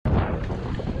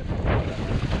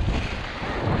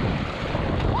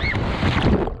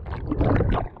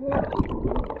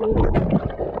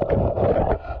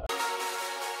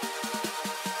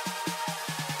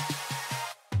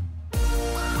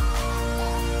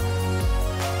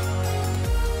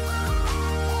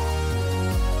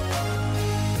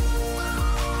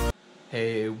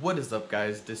Hey, what is up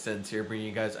guys, Descends here bringing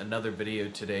you guys another video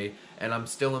today, and I'm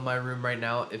still in my room right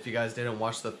now. If you guys didn't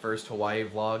watch the first Hawaii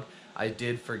vlog, I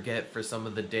did forget for some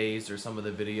of the days or some of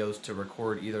the videos to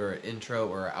record either an intro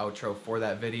or an outro for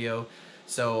that video.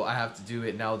 So I have to do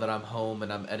it now that I'm home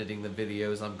and I'm editing the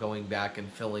videos. I'm going back and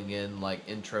filling in like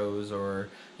intros or,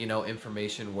 you know,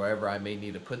 information wherever I may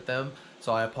need to put them.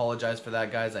 So I apologize for that,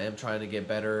 guys. I am trying to get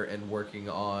better and working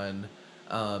on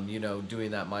you know,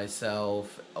 doing that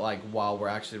myself, like while we're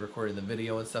actually recording the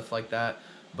video and stuff like that.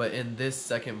 But in this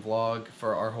second vlog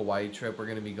for our Hawaii trip,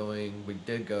 we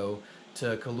did go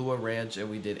to Kahlua Ranch, and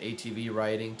we did ATV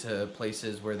riding to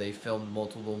places where they filmed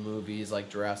multiple movies like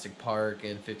Jurassic Park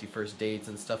and 51st Dates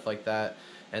and stuff like that.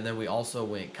 And then we also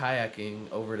went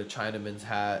kayaking over to Chinaman's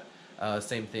Hat,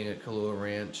 same thing at Kahlua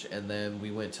Ranch. And then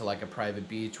we went to like a private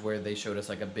beach where they showed us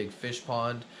like a big fish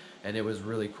pond, and it was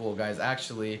really cool, guys.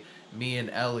 Actually, me and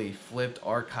Ellie flipped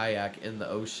our kayak in the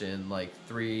ocean like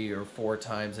 3 or 4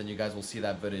 times, and you guys will see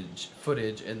that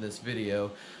footage in this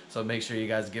video. So make sure you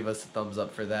guys give us a thumbs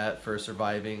up for that, for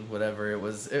surviving whatever it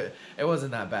was. It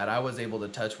wasn't that bad. I was able to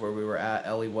touch where we were at.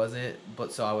 Ellie wasn't,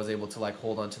 but so I was able to like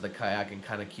hold onto the kayak and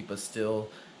kind of keep us still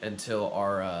until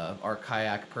our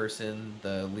kayak person,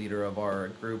 the leader of our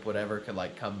group, whatever, could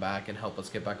like come back and help us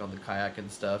get back on the kayak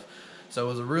and stuff. So it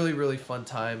was a really fun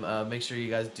time. Make sure you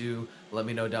guys do let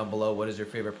me know down below what is your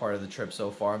favorite part of the trip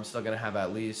so far. I'm still gonna have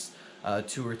at least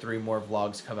 2 or 3 more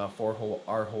vlogs come out for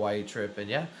our Hawaii trip. And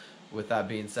yeah, with that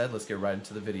being said, let's get right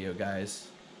into the video, guys.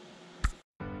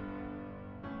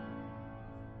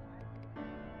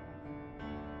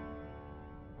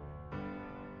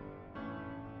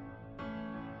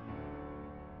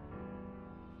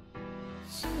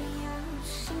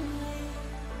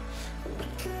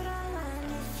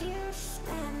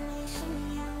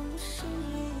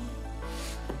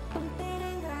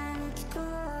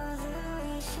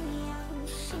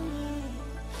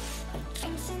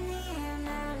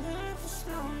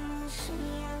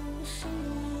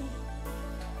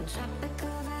 Tropical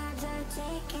vibes are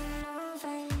taking over.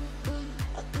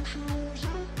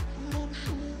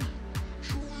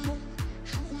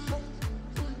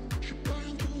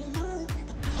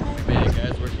 Man,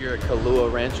 guys, we're here at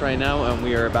Kahlua Ranch right now, and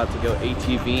we are about to go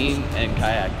ATVing and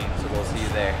kayaking, so we'll see you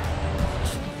there.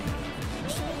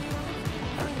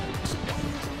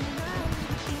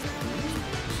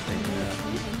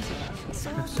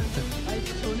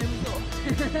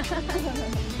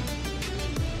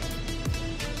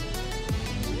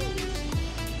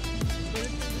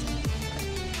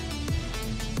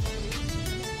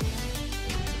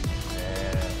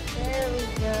 There we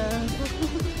go.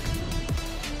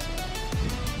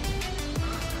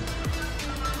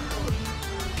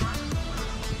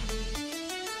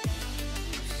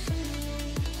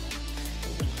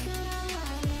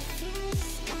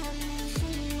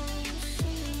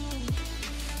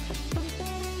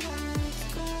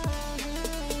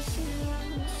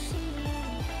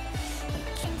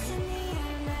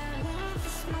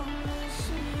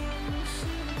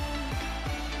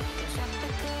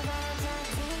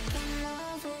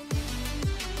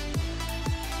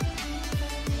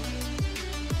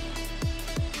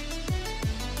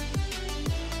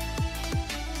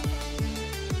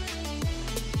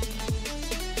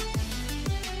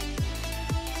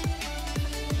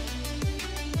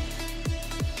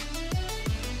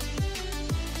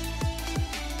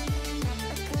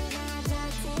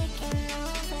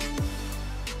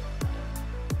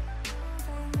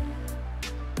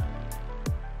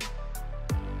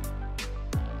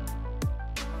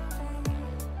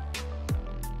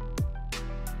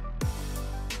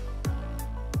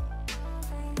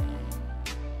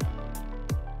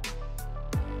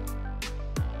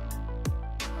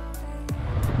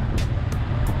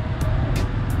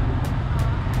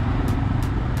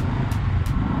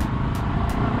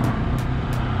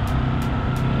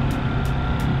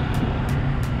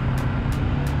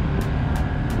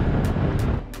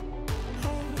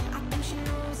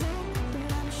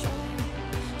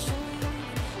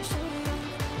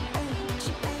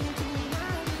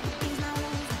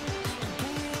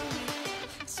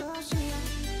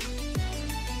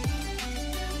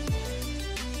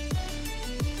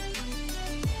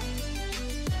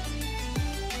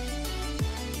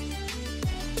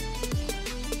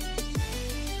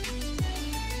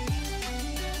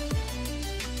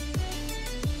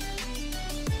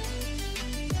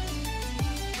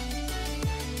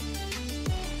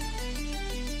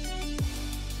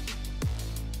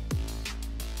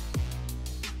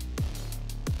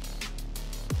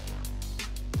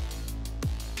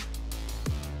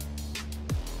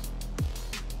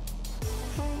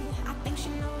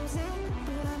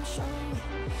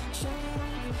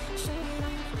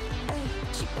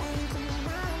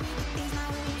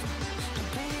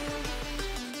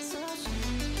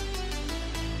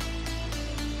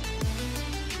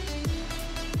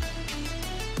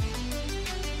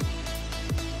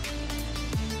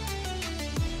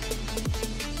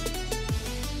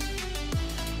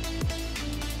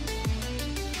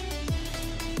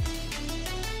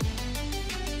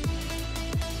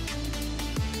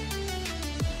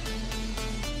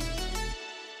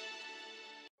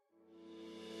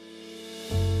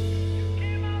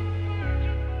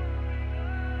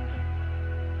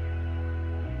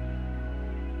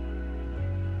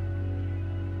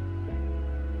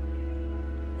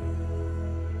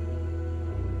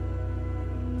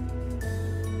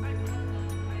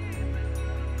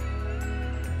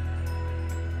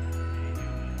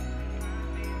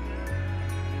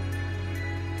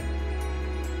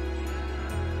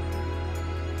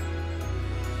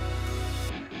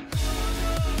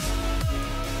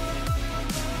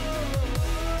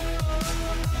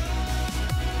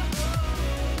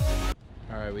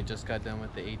 We just got done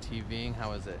with the ATVing. How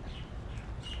was it?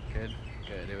 Good?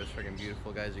 Good. It was freaking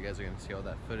beautiful, guys. You guys are going to see all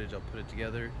that footage. I'll put it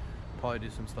together. Probably do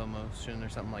some slow motion or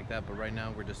something like that. But right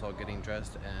now, we're just all getting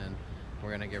dressed and we're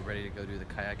going to get ready to go do the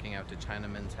kayaking out to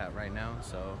Chinaman's Hat right now.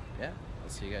 So, yeah. I'll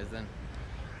see you guys then.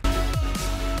 I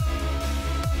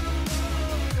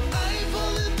ain't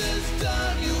falling this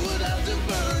time. You would have to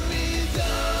burn me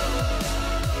down.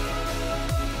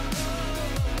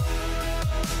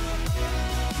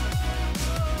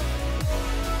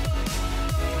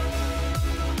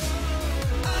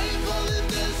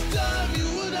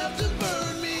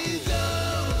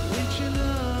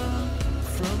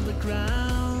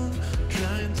 Ground,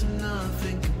 trying to not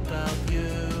think about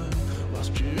you,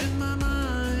 whilst you're in my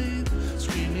mind,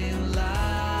 screaming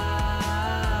loud.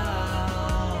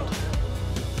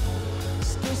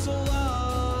 Still so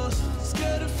lost,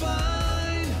 scared to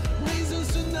find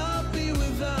reasons to not be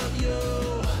without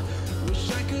you. Wish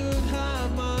I could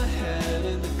have my head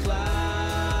in the clouds.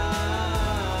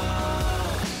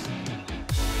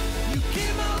 You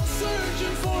came out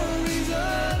searching for a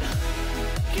reason,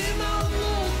 came out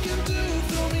looking to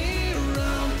throw me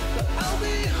around, but I'll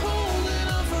be holding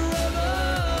on forever.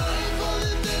 I ain't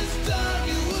falling this time,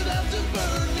 you would have to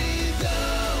burn me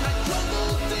down. I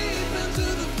crumble deep into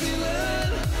the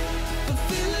feeling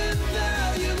that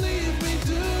you leave me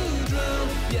to drown.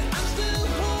 Yeah, I'm still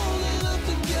holding up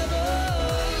together.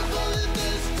 I ain't falling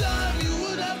this time, you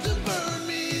would have to burn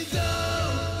me down.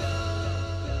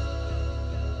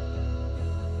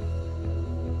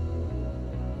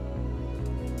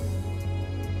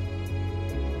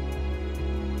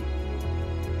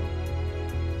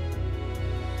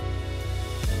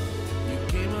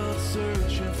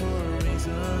 Searching for a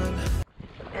reason.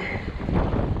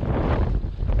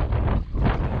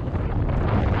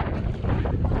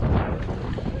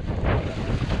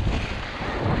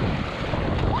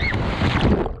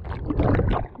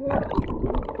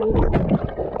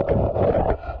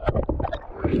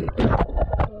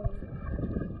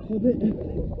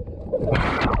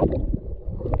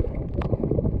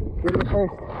 Get it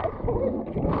first.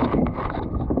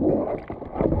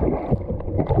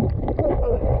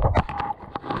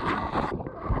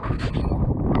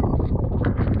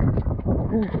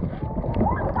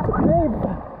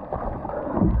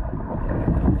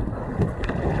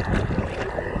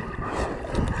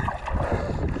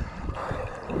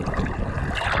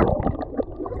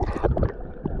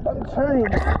 I'm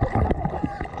turning.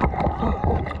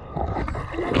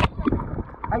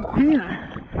 I can't.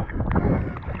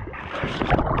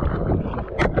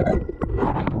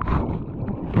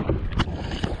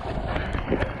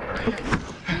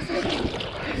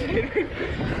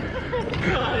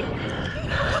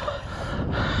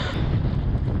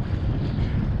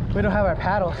 We don't have our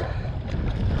paddles.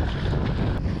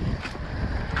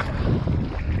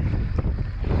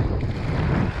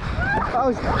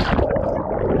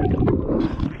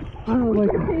 Oh my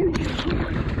God.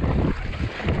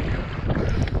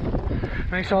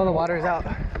 Make sure all the water is out.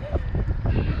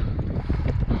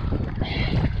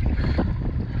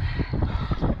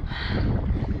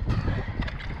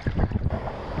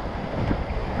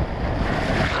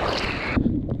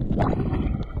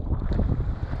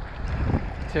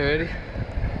 Okay, ready?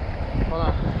 Hold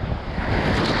on.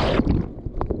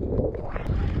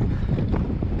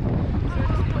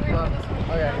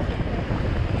 Okay.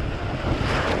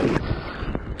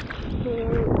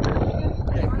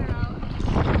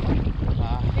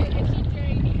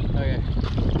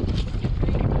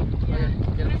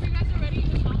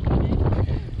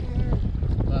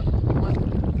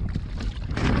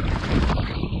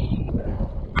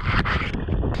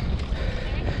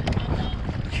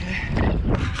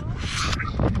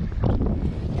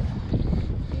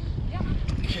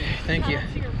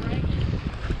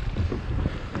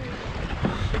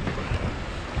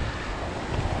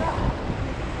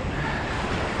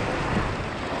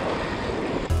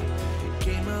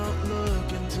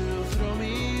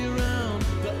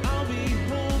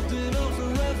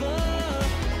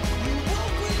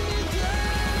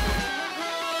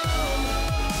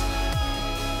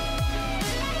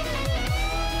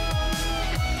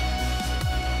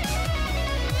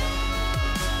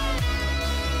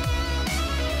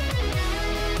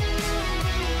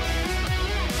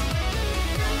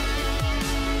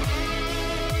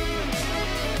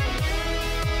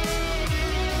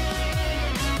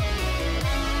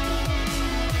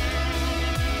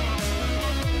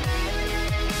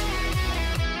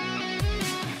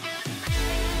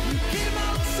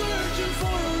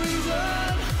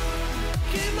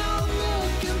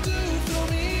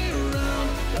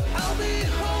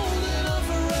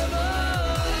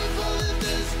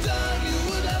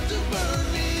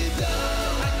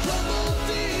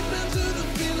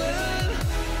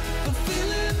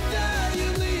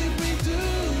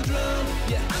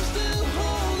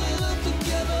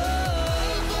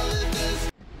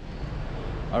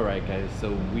 Alright guys,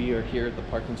 so we are here at the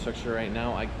parking structure right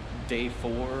now. Day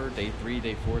 4,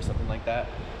 something like that.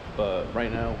 But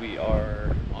right now we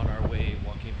are on our way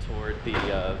walking toward the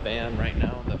van right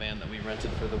now, the van that we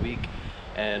rented for the week.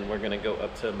 And we're gonna go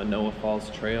up to Manoa Falls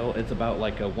Trail. It's about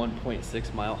like a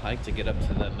 1.6 mile hike to get up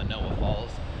to the Manoa Falls.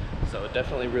 So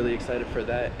definitely really excited for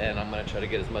that. And I'm gonna try to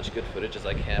get as much good footage as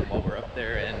I can while we're up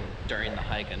there and during the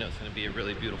hike. I know it's gonna be a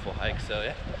really beautiful hike, so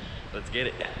yeah, let's get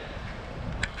it.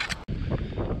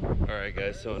 Alright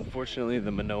guys, so unfortunately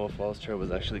the Manoa Falls Trail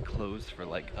was actually closed for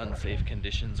like unsafe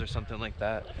conditions or something like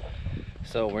that.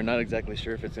 So we're not exactly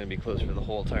sure if it's going to be closed for the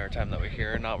whole entire time that we're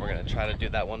here or not. We're going to try to do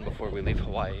that one before we leave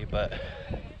Hawaii, but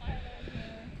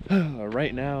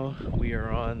right now we are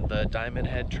on the Diamond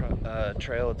Head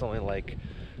Trail. It's only like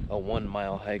a 1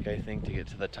 mile hike, I think, to get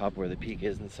to the top where the peak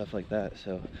is and stuff like that.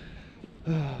 So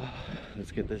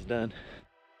let's get this done.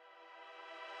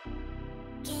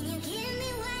 Can you give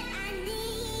me what I need?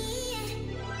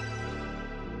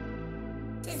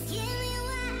 Just give me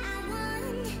what I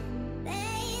want,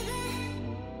 baby.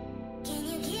 Can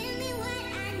you give me what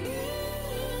I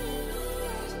need?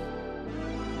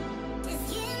 Just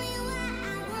give me what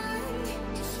I want.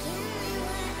 Just give me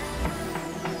what I want.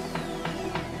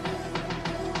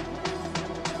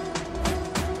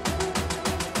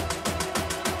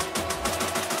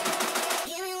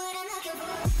 Give me what I'm looking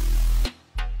for.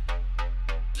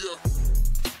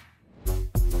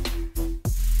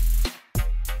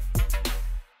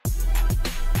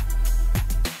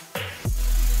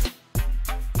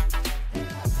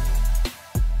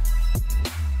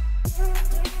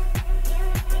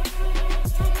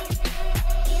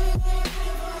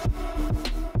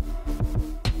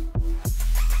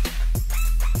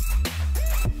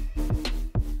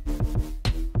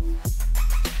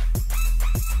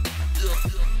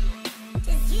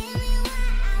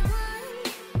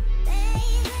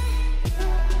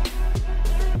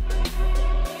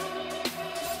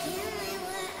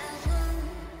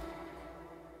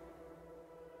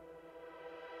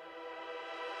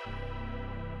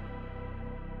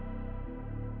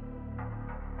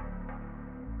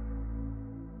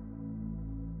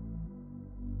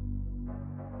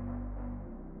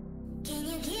 Can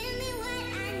you give me what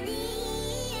I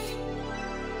need?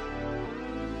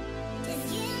 Just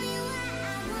give me what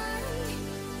I want,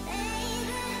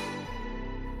 baby.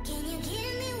 Can you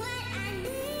give me what I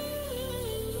need?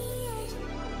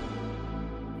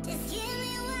 Just give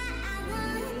me what I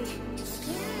want. Just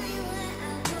give me what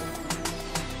I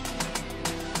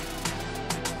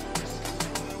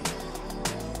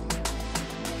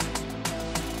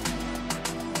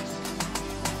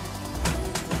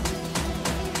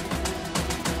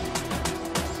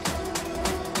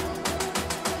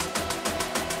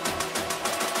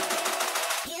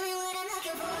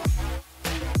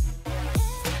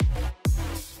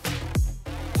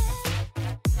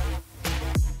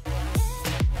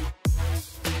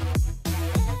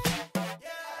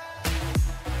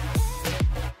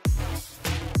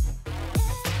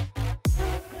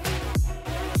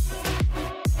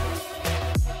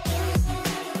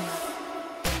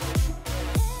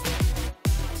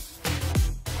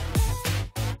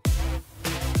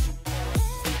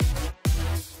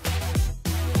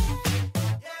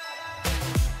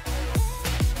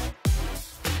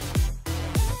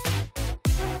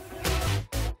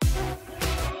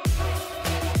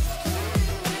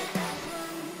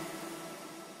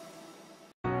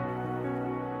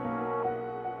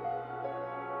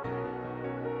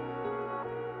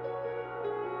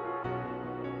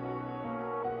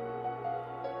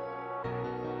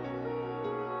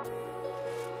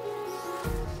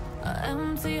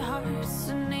empty hearts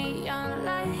and neon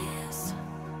lights.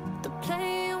 They're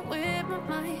playing with my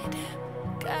mind.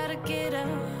 Gotta get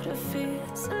out of here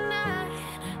tonight.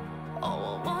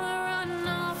 Oh, I wanna run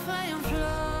off and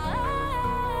fly.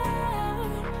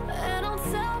 And I'll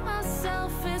tell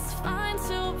myself it's fine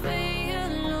to be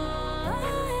alone,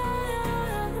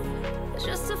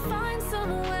 just to find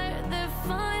somewhere that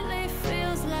finally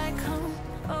feels like home.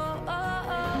 Oh, oh,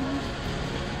 oh.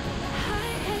 I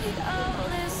hate all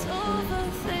this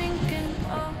overthinking.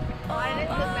 Oh, oh,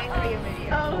 oh,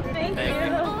 Oh, thank Thank you. you.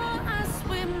 the more I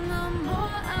swim, the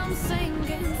more I'm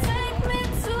sinking. Take me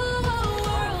to a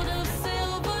world of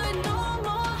silver. No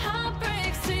more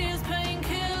heartbreaks, tears,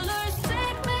 painkillers.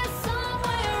 Take me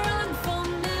somewhere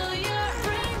unfamiliar.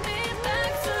 Bring me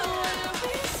back to where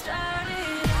we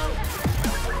started out.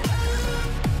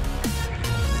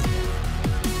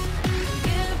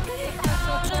 Get me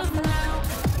out of now.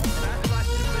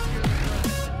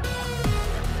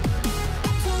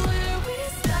 To where we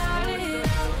started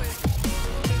out.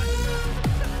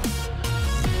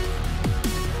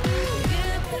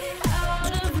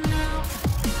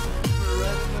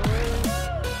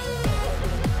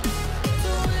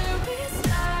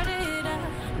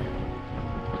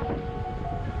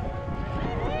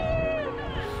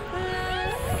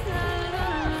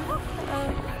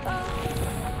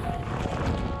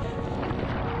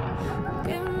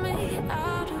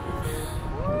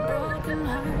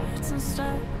 and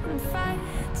starting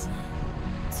fights,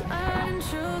 turning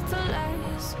truth to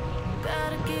lies.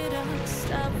 Gotta get up,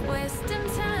 stop wasting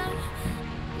time.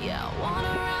 Yeah, I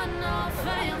wanna run off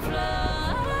and fly.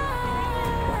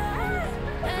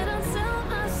 And I tell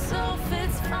myself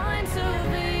it's fine to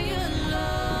be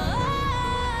alone,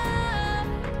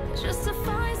 just to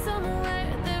find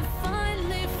somewhere that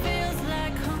finally feels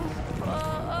like home.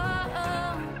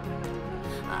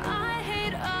 I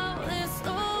hate all this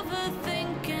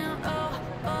overthinking.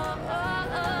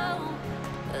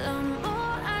 The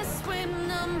more I swim,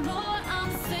 the more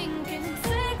I'm sinking.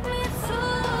 Take me to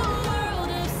a world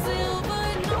of silver,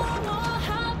 no more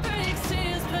heartbreaks,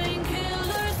 tears,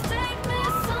 painkillers. Take me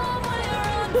somewhere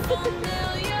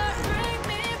unfamiliar. Bring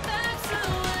me back to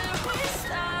where we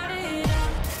started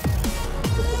out.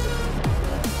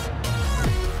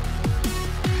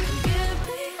 Get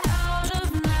me out of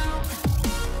now,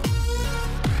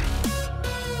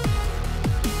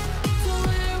 to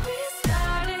where we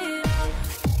started out.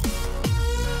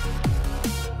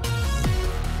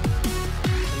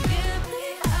 Get me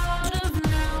out of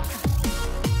now,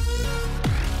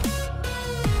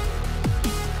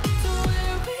 to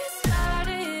where we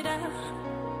started out.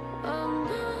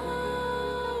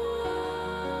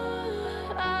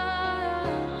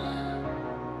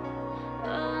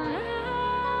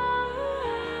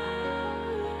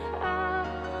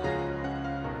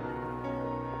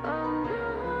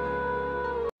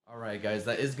 Alright guys,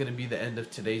 that is going to be the end of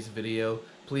today's video.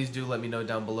 Please do let me know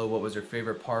down below what was your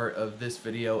favorite part of this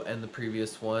video and the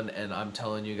previous one, and I'm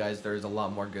telling you guys there's a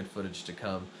lot more good footage to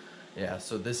come. Yeah,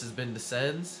 so this has been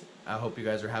Descends. I hope you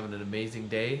guys are having an amazing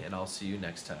day, and I'll see you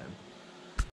next time.